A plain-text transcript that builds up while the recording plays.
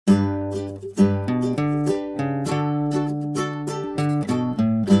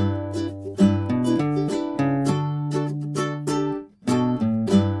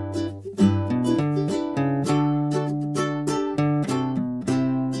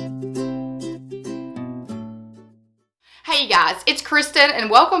Hey guys, it's Kristen and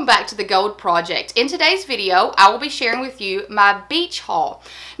welcome back to the Gold Project. In today's video, I will be sharing with you my beach haul.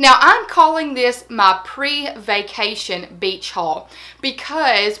 Now, I'm calling this my pre-vacation beach haul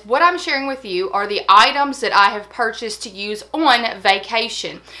because what I'm sharing with you are the items that I have purchased to use on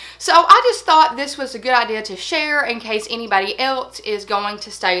vacation. So I just thought this was a good idea to share in case anybody else is going to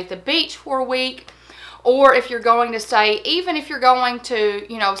stay at the beach for a week. Or if you're going to stay, even if you're going to,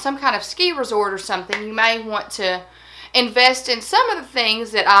 some kind of ski resort or something, you may want to invest in some of the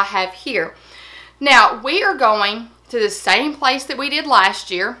things that I have here. Now, we are going to the same place that we did last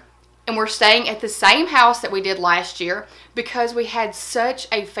year, and we're staying at the same house that we did last year because we had such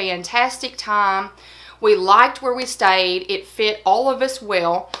a fantastic time. We liked where we stayed. It fit all of us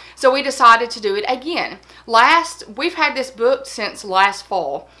well, so we decided to do it again. We've had this booked since last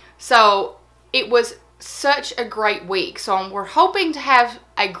fall, so it was such a great week. So we're hoping to have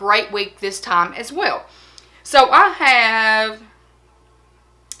a great week this time as well. So I have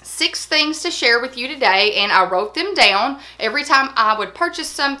 6 things to share with you today, and I wrote them down. Every time I would purchase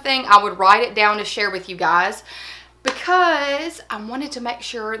something, I would write it down to share with you guys because I wanted to make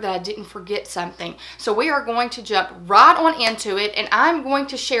sure that I didn't forget something. So we are going to jump right on into it, and I'm going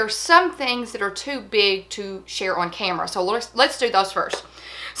to share some things that are too big to share on camera. So let's do those first.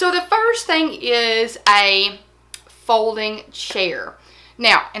 So the first thing is a folding chair.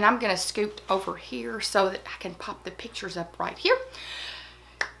 Now, and I'm going to scoot over here so that I can pop the pictures up right here.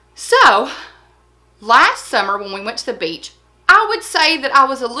 So, last summer when we went to the beach, I would say that I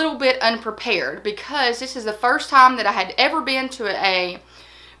was a little bit unprepared because this is the first time that I had ever been to a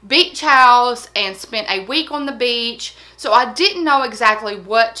beach house and spent a week on the beach. So I didn't know exactly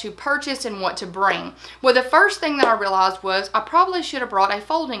what to purchase and what to bring. Well, the first thing that I realized was I probably should have brought a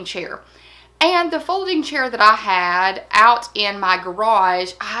folding chair. And the folding chair that I had out in my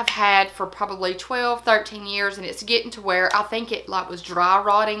garage, I've had for probably 12, 13 years, and it's getting to where I think it was dry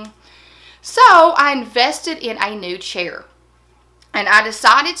rotting. So I invested in a new chair. And I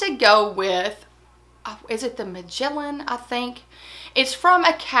decided to go with, is it the Magellan, I think? It's from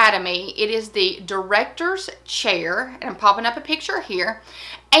Academy. It is the director's chair, and I'm popping up a picture here.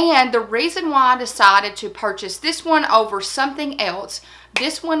 And the reason why I decided to purchase this one over something else,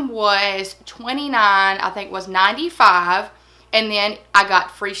 this one was $29, I think it was $95, and then I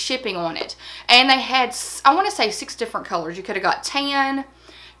got free shipping on it. And they had, I want to say 6 different colors. You could have got tan,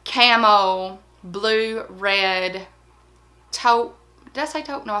 camo, blue, red, taupe. Did I say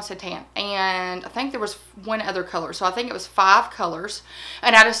taupe? No, I said tan. And I think there was one other color. So I think it was 5 colors.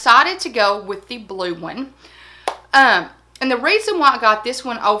 And I decided to go with the blue one. And the reason why I got this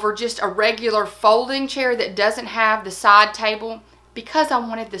one over just a regular folding chair that doesn't have the side table, because I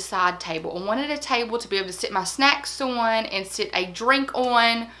wanted the side table. I wanted a table to be able to sit my snacks on and sit a drink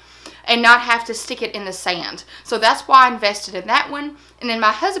on and not have to stick it in the sand. So that's why I invested in that one. And then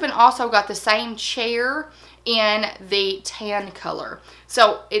my husband also got the same chair in the tan color.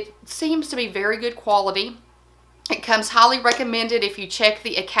 So it seems to be very good quality. It comes highly recommended. If you check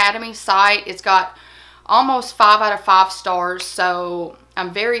the Academy site, it's got almost 5 out of 5 stars. So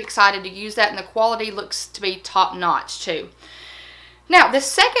I'm very excited to use that, and the quality looks to be top notch too. Now, the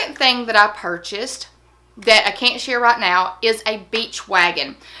second thing that I purchased that I can't share right now is a beach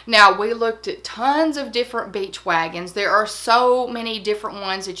wagon. Now, we looked at tons of different beach wagons. There are so many different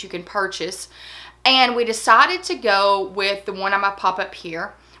ones that you can purchase. And we decided to go with the one I'm going to pop up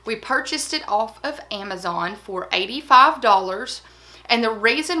here. We purchased it off of Amazon for $85. And the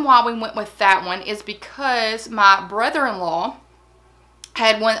reason why we went with that one is because my brother-in-law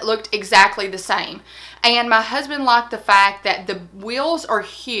had one that looked exactly the same. And my husband liked the fact that the wheels are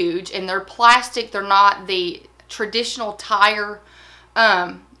huge and they're plastic. They're not the traditional tire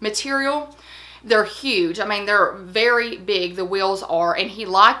material. They're huge. I mean, they're very big, the wheels are. And he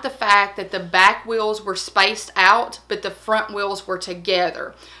liked the fact that the back wheels were spaced out, but the front wheels were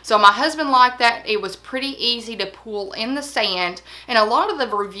together. So my husband liked that. It was pretty easy to pull in the sand. And a lot of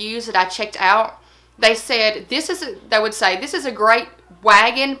the reviews that I checked out, they said they would say this is a great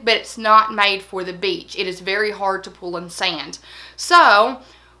wagon, but it's not made for the beach. It is very hard to pull in sand. So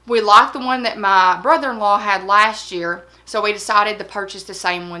we liked the one that my brother-in-law had last year, so we decided to purchase the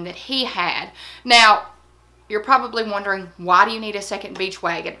same one that he had. Now, you're probably wondering, why do you need a second beach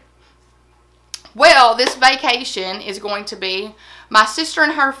wagon? Well, this vacation is going to be my sister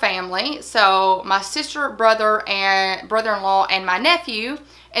and her family. So my sister, brother-in-law, and my nephew.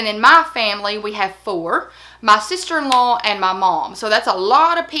 And then my family, we have 4. My sister-in-law and my mom. So that's a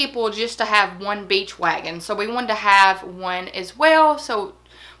lot of people just to have one beach wagon. So we wanted to have one as well, so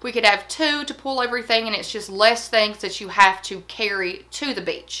we could have 2 to pull everything, and it's just less things that you have to carry to the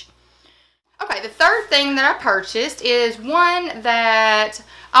beach. Okay, the third thing that I purchased is one that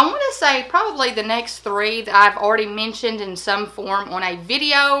I want to say probably the next three that I've already mentioned in some form on a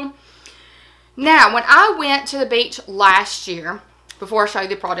video. Now, when I went to the beach last year, before I show you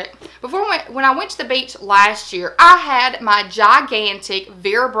the product, when I went to the beach last year, I had my gigantic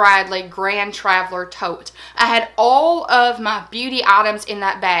Vera Bradley Grand Traveler tote. I had all of my beauty items in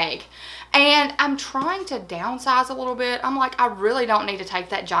that bag. And I'm trying to downsize a little bit. I'm like, I really don't need to take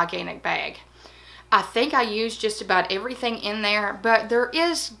that gigantic bag. I think I used just about everything in there, but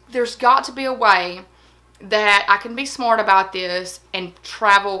there's got to be a way that I can be smart about this and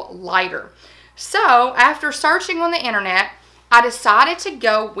travel lighter. So after searching on the internet, I decided to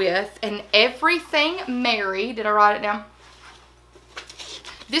go with an Everything Mary. Did I write it down?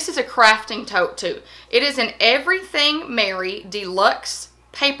 This is a crafting tote too. It is an Everything Mary Deluxe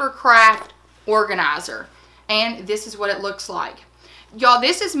Paper Craft Organizer. And this is what it looks like. Y'all,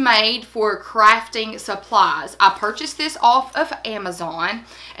 this is made for crafting supplies. I purchased this off of Amazon.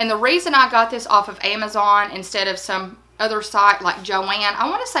 And the reason I got this off of Amazon instead of some other site like Joann, I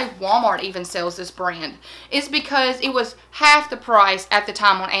want to say Walmart even sells this brand, is because it was half the price at the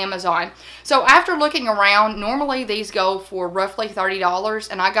time on Amazon. So after looking around, normally these go for roughly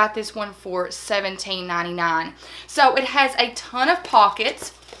 $30 and I got this one for $17.99. So it has a ton of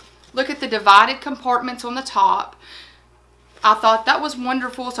pockets. Look at the divided compartments on the top. I thought that was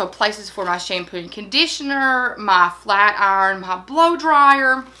wonderful. So places for my shampoo and conditioner, my flat iron, my blow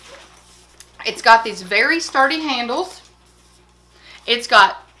dryer. It's got these very sturdy handles. It's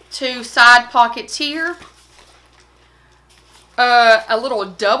got two side pockets here. A little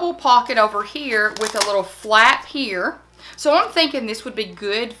double pocket over here with a little flap here. So I'm thinking this would be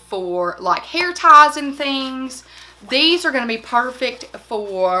good for like hair ties and things. These are going to be perfect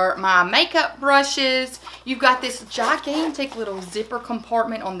for my makeup brushes. You've got this gigantic little zipper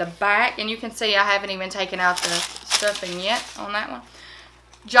compartment on the back. And you can see I haven't even taken out the stuffing yet on that one.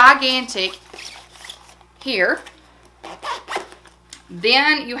 Gigantic here.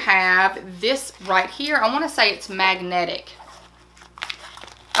 Then you have this right here. I want to say it's magnetic.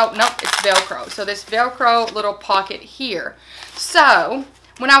 Oh, nope, it's Velcro. So this Velcro little pocket here. So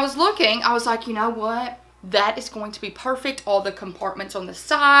when I was looking, I was like, you know what? That is going to be perfect. All the compartments on the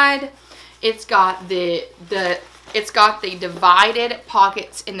side. It's got the divided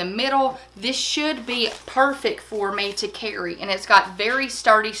pockets in the middle. This should be perfect for me to carry. And it's got very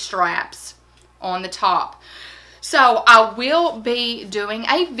sturdy straps on the top. So I will be doing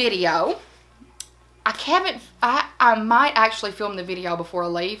a video. I might actually film the video before I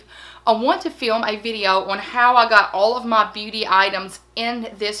leave. I want to film a video on how I got all of my beauty items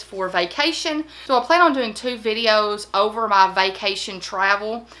in this for vacation. So I plan on doing 2 videos over my vacation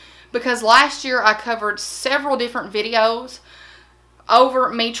travel, because last year I covered several different videos over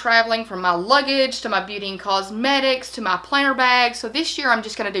me traveling, from my luggage to my beauty and cosmetics to my planner bag. So this year I'm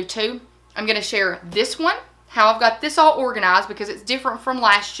just going to do 2. I'm going to share this one, how I've got this all organized because it's different from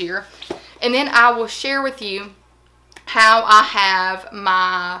last year. And then I will share with you how I have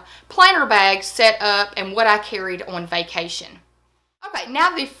my planner bag set up and what I carried on vacation. Okay,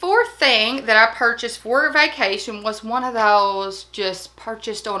 now the fourth thing that I purchased for vacation was one of those just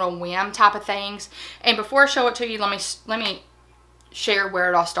purchased on a whim type of things. And before I show it to you, let me share where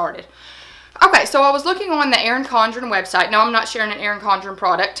it all started. Okay, so I was looking on the Erin Condren website. No, I'm not sharing an Erin Condren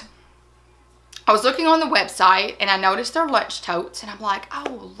product. I was looking on the website and I noticed their lunch totes, and I'm like,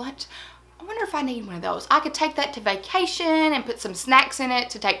 oh, lunch. I wonder if I need one of those. I could take that to vacation and put some snacks in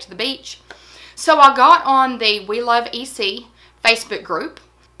it to take to the beach. So I got on the We Love EC Facebook group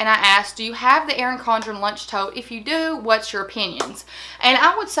and I asked, do you have the Erin Condren lunch tote? If you do, what's your opinions? And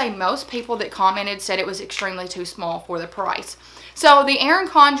I would say most people that commented said it was extremely too small for the price. So the Erin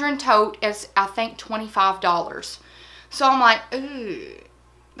Condren tote is, I think, $25. So I'm like, ooh,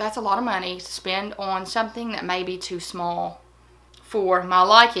 that's a lot of money to spend on something that may be too small for my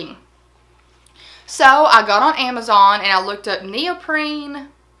liking. So I got on Amazon and I looked up neoprene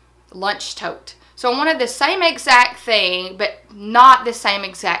lunch tote. So I wanted the same exact thing, but not the same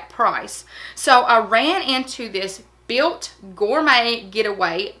exact price. So I ran into this Built Gourmet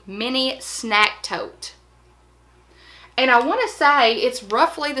Getaway Mini Snack Tote. And I want to say it's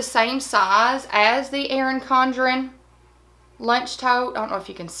roughly the same size as the Erin Condren lunch tote. I don't know if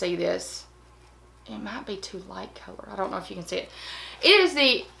you can see this. It might be too light color. I don't know if you can see it. It is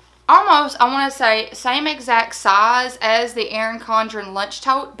the almost, I want to say, same exact size as the Erin Condren lunch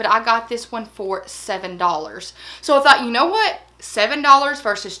tote, but I got this one for $7. So I thought, you know what? $7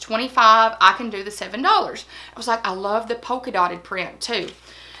 versus $25, I can do the $7. I was like, I love the polka dotted print too.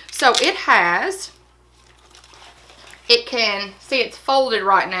 So it has it can, see it's folded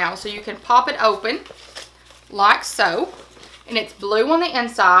right now, so you can pop it open like so. And it's blue on the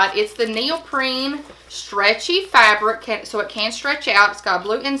inside. It's the neoprene stretchy fabric, so it can stretch out. It's got a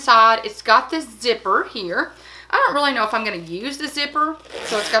blue inside. It's got this zipper here. I don't really know if I'm going to use the zipper,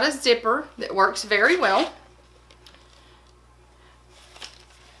 so it's got a zipper that works very well.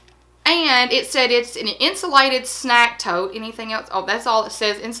 And it said it's an insulated snack tote. Anything else? Oh, that's all it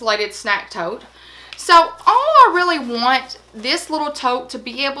says, insulated snack tote. So all I really want this little tote to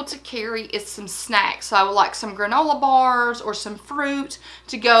be able to carry is some snacks. So like some granola bars or some fruit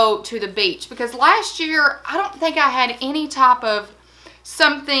to go to the beach. Because last year, I don't think I had any type of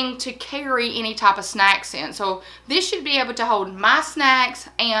something to carry any type of snacks in. So this should be able to hold my snacks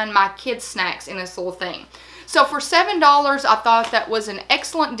and my kids' snacks in this little thing. So for $7, I thought that was an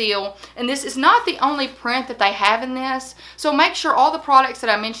excellent deal. And this is not the only print that they have in this. So make sure all the products that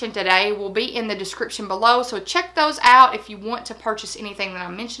I mentioned today will be in the description below. So check those out if you want to purchase anything that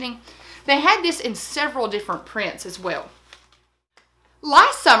I'm mentioning. They had this in several different prints as well.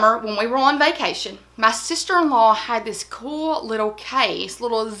 Last summer, when we were on vacation, my sister-in-law had this cool little case,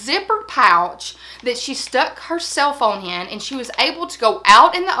 little zipper pouch that she stuck her cell phone in, and she was able to go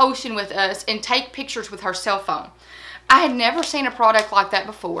out in the ocean with us and take pictures with her cell phone. I had never seen a product like that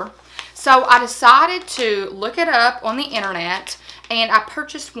before, so I decided to look it up on the internet, and I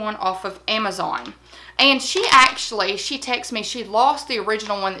purchased one off of Amazon. And she texted me, she lost the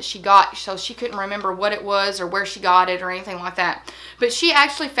original one that she got, so she couldn't remember what it was or where she got it or anything like that. But she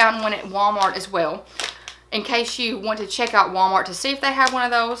actually found one at Walmart as well, in case you want to check out Walmart to see if they have one of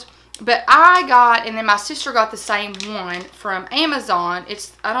those. But I got, and then my sister got the same one from Amazon.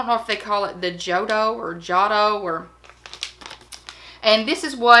 It's, I don't know if they call it the Jodo or Jotto or... And this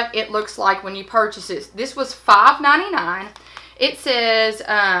is what it looks like when you purchase it. This was $5.99. It says...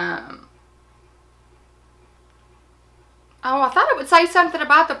 Oh, I thought it would say something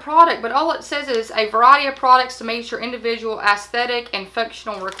about the product, but all it says is a variety of products to meet your individual aesthetic and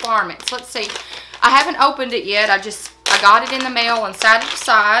functional requirements. Let's see. I haven't opened it yet. I got it in the mail and sat it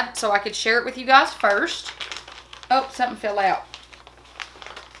aside so I could share it with you guys first. Oh, something fell out.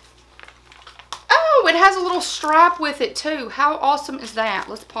 Oh, it has a little strap with it too. How awesome is that?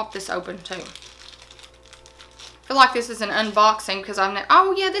 Let's pop this open too. I feel like this is an unboxing because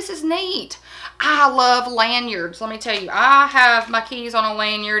oh yeah, this is neat. I love lanyards. Let me tell you, I have my keys on a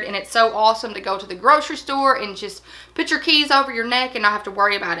lanyard, and it's so awesome to go to the grocery store and just put your keys over your neck and not have to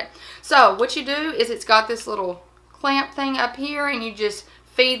worry about it. So what you do is it's got this little clamp thing up here, and you just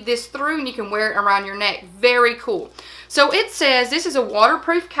feed this through and you can wear it around your neck. Very cool. So it says this is a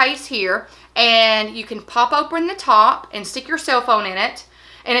waterproof case here, and you can pop open the top and stick your cell phone in it.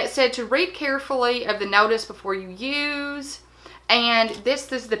 And it said to read carefully of the notice before you use. And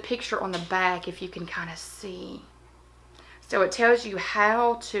this is the picture on the back, if you can kind of see. So it tells you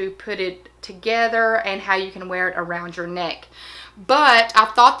how to put it together and how you can wear it around your neck. But I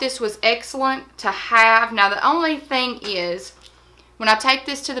thought this was excellent to have. Now the only thing is, when I take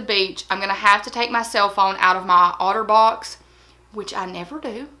this to the beach, I'm going to have to take my cell phone out of my OtterBox, which I never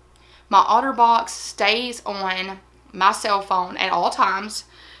do. My OtterBox stays on my cell phone at all times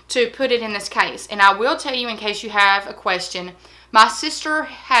to put it in this case. And I will tell you, in case you have a question, my sister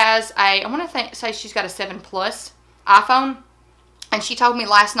has I want to say she's got a 7 Plus iPhone, and she told me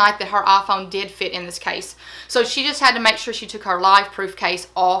last night that her iPhone did fit in this case. So she just had to make sure she took her life-proof case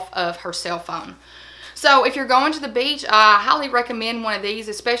off of her cell phone. So if you're going to the beach, I highly recommend one of these,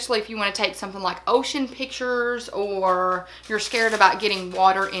 especially if you want to take something like ocean pictures or you're scared about getting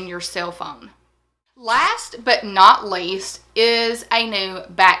water in your cell phone. Last but not least is a new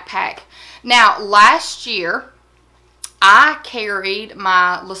backpack. Now last year, I carried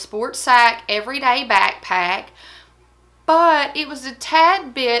my Le Sport Sac everyday backpack, but it was a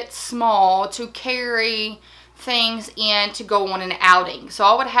tad bit small to carry things in to go on an outing. So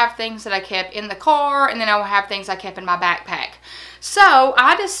I would have things that I kept in the car, and then I would have things I kept in my backpack. So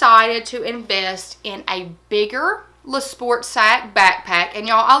I decided to invest in a bigger Le Sport Sac backpack. And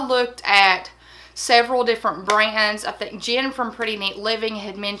y'all, I looked at several different brands. I think Jen from Pretty Neat Living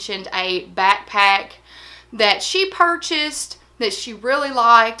had mentioned a backpack that she purchased that she really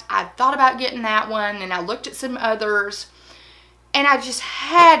liked. I thought about getting that one, and I looked at some others, and I just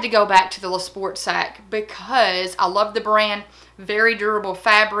had to go back to the Le Sport Sac because I love the brand. Very durable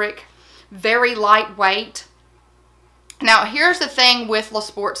fabric, very lightweight. Now here's the thing with Le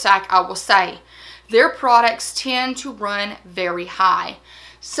Sport Sac, I will say. Their products tend to run very high.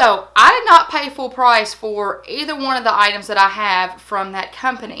 So I did not pay full price for either one of the items that I have from that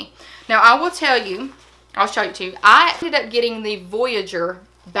company. Now I will tell you, I'll show it to you. I ended up getting the Voyager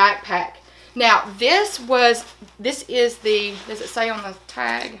backpack. Now this is the, does it say on the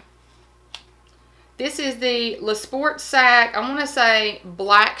tag? This is the Le Sport Sac, I want to say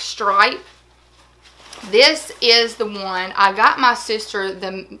black stripe. This is the one I got my sister-in-law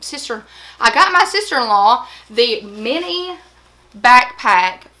the mini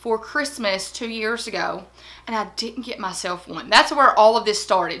backpack for Christmas 2 years ago, and I didn't get myself one. That's where all of this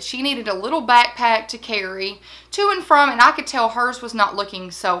started. She needed a little backpack to carry to and from, and I could tell hers was not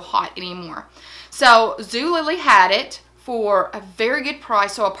looking so hot anymore. So Zulily had it for a very good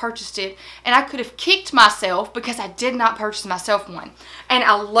price, so I purchased it, and I could have kicked myself because I did not purchase myself one. And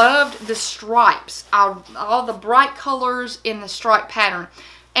I loved the stripes, all the bright colors in the stripe pattern.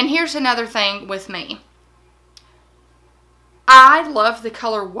 And here's another thing with me. I love the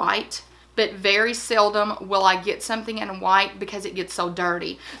color white, but very seldom will I get something in white because it gets so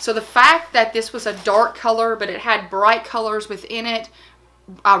dirty. So the fact that this was a dark color, but it had bright colors within it,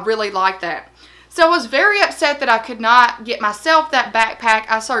 I really like that. So I was very upset that I could not get myself that backpack.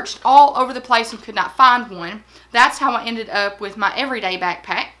 I searched all over the place and could not find one. That's how I ended up with my everyday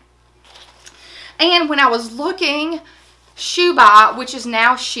backpack. And when I was looking, ShoeBuy, which is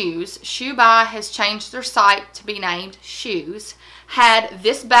now Shoes, ShoeBuy has changed their site to be named Shoes, had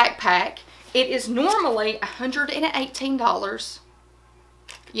this backpack. It is normally $118.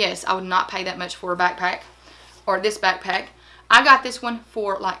 Yes, I would not pay that much for a backpack, or this backpack. I got this one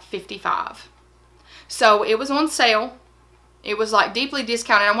for like $55. So it was on sale. It was like deeply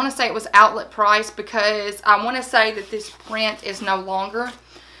discounted. I want to say it was outlet price because I want to say that this print is no longer.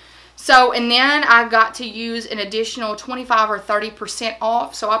 So, and then I got to use an additional 25 or 30%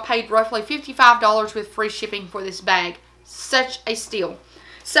 off. So I paid roughly $55 with free shipping for this bag. Such a steal.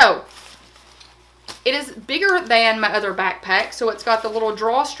 So, it is bigger than my other backpack. So it's got the little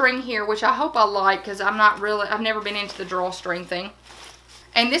drawstring here, which I hope I like because I've never been into the drawstring thing.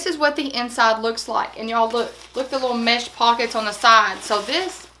 And this is what the inside looks like. And y'all look the little mesh pockets on the side. So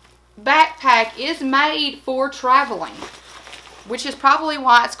this backpack is made for traveling, which is probably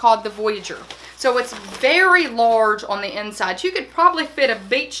why it's called the Voyager. So it's very large on the inside. You could probably fit a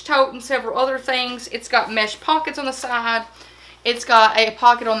beach tote and several other things. It's got mesh pockets on the side. It's got a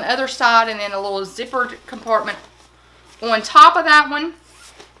pocket on the other side and then a little zippered compartment on top of that one.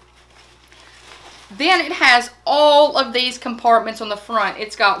 Then it has all of these compartments on the front.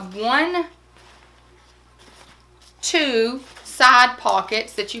 It's got 1, 2 side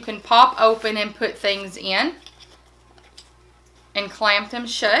pockets that you can pop open and put things in and clamp them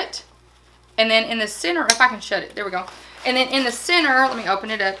shut. And then in the center, if I can shut it, there we go. And then in the center, let me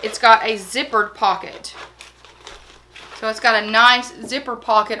open it up, it's got a zippered pocket. So it's got a nice zipper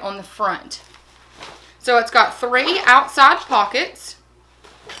pocket on the front. So it's got 3 outside pockets.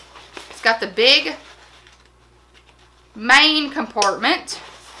 It's got the big main compartment.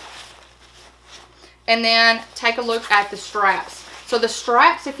 And then take a look at the straps. So the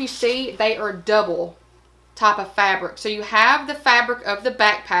straps, if you see, they are double type of fabric. So you have the fabric of the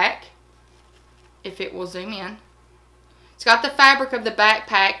backpack, if it will zoom in. It's got the fabric of the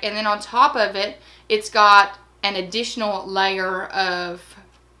backpack, and then on top of it, it's got an additional layer of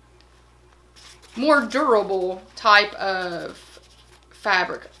more durable type of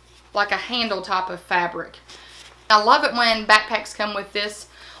fabric, like a handle type of fabric. I love it when backpacks come with this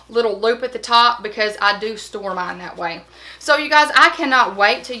little loop at the top because I do store mine that way. So you guys, I cannot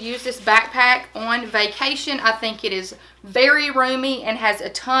wait to use this backpack on vacation. I think it is very roomy and has a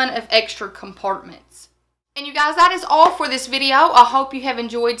ton of extra compartments. And you guys, that is all for this video. I hope you have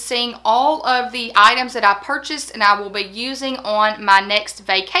enjoyed seeing all of the items that I purchased and I will be using on my next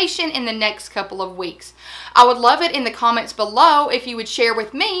vacation in the next couple of weeks. I would love it in the comments below if you would share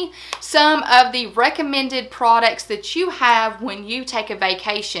with me some of the recommended products that you have when you take a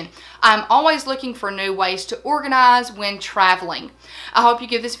vacation. I'm always looking for new ways to organize when traveling. I hope you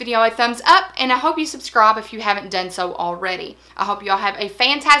give this video a thumbs up and I hope you subscribe if you haven't done so already. I hope you all have a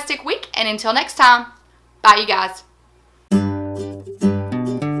fantastic week, and until next time, bye you guys.